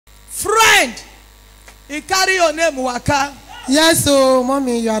friend, he carry your name waka. Yes, so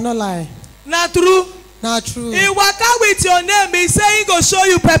mommy, you are not lying. Not true. Not true. He waka with your name. He say he go show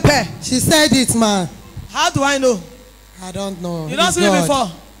you pepper. She said it, man. How do I know? I don't know. You don't see me before?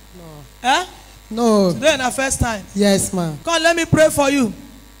 No. Eh? No. Today na first time. Yes, man. Come, let me pray for you.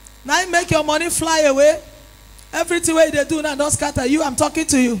 Now you make your money fly away. Everything what they do now don't scatter you. I'm talking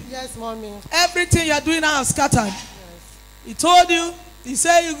to you. Yes, mommy. Everything you are doing now is scattered. Yes. He told you. He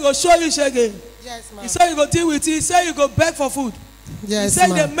said he go show you shege. Yes, ma'am. He said you go deal with it. He said you go beg for food. Yes, he said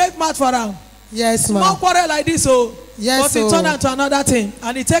they make mouth for him. Yes, ma'am. Small quarrel like this, oh. Yes, but he turn out to another thing,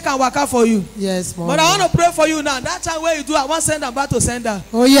 and he take and waka for you. Yes, ma'am. But I want to pray for you now. That time where you do, I want send them back to sender.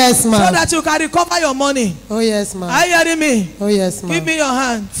 Oh yes, ma'am. So that you can recover your money. Oh yes, ma'am. Are you hearing me? Oh yes, ma'am. Give me your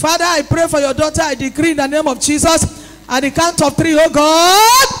hand, Father. I pray for your daughter. I decree in the name of Jesus. At the count of 3, oh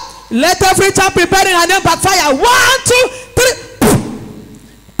God, let every time preparing her name backfire. 1, 2, 3.